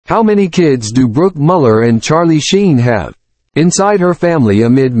How many kids do Brooke Mueller and Charlie Sheen have? Inside her family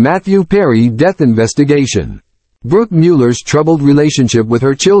amid Matthew Perry death investigation. Brooke Mueller's troubled relationship with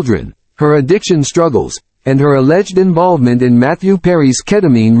her children, her addiction struggles, and her alleged involvement in Matthew Perry's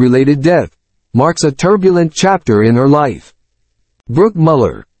ketamine-related death, marks a turbulent chapter in her life. Brooke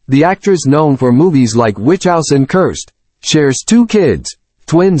Mueller, the actress known for movies like Witch House and Cursed, shares two kids,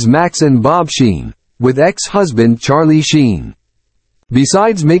 twins Max and Bob Sheen, with ex-husband Charlie Sheen.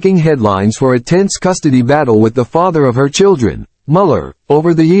 Besides making headlines for a tense custody battle with the father of her children, Mueller,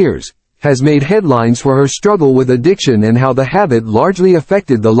 over the years, has made headlines for her struggle with addiction and how the habit largely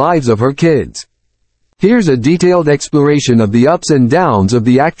affected the lives of her kids. Here's a detailed exploration of the ups and downs of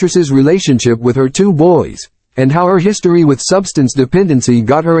the actress's relationship with her two boys, and how her history with substance dependency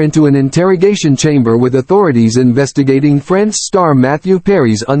got her into an interrogation chamber with authorities investigating Friends star Matthew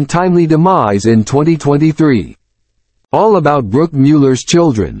Perry's untimely demise in 2023. All about Brooke Mueller's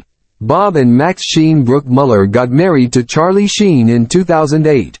children. Bob and Max Sheen. Brooke Mueller got married to Charlie Sheen in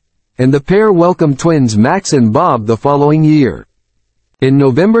 2008, and the pair welcomed twins Max and Bob the following year. In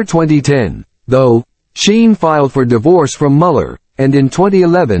November 2010, though, Sheen filed for divorce from Mueller, and in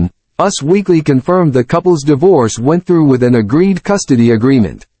 2011, Us Weekly confirmed the couple's divorce went through with an agreed custody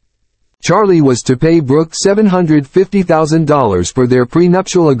agreement. Charlie was to pay Brooke $750,000 for their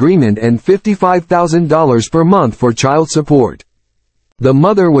prenuptial agreement and $55,000 per month for child support. The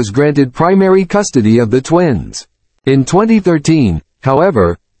mother was granted primary custody of the twins. In 2013,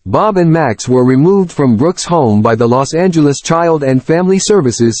 however, Bob and Max were removed from Brooke's home by the Los Angeles Child and Family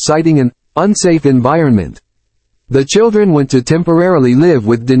Services citing an unsafe environment. The children went to temporarily live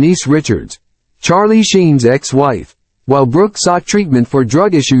with Denise Richards, Charlie Sheen's ex-wife, while Brooke sought treatment for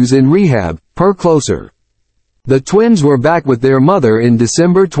drug issues in rehab, per Closer. The twins were back with their mother in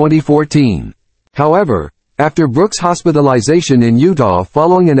December 2014. However, after Brooke's hospitalization in Utah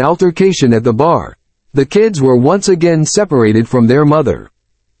following an altercation at the bar, the kids were once again separated from their mother.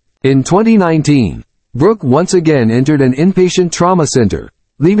 In 2019, Brooke once again entered an inpatient trauma center,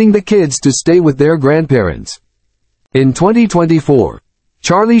 leaving the kids to stay with their grandparents. In 2024,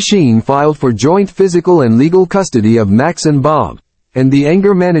 Charlie Sheen filed for joint physical and legal custody of Max and Bob, and the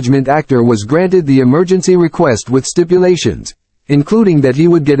anger management actor was granted the emergency request with stipulations, including that he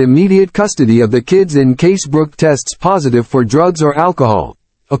would get immediate custody of the kids in case Brooke tests positive for drugs or alcohol,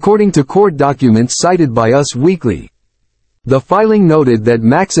 according to court documents cited by Us Weekly. The filing noted that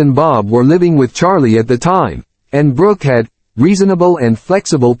Max and Bob were living with Charlie at the time, and Brooke had reasonable and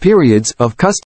flexible periods of custody.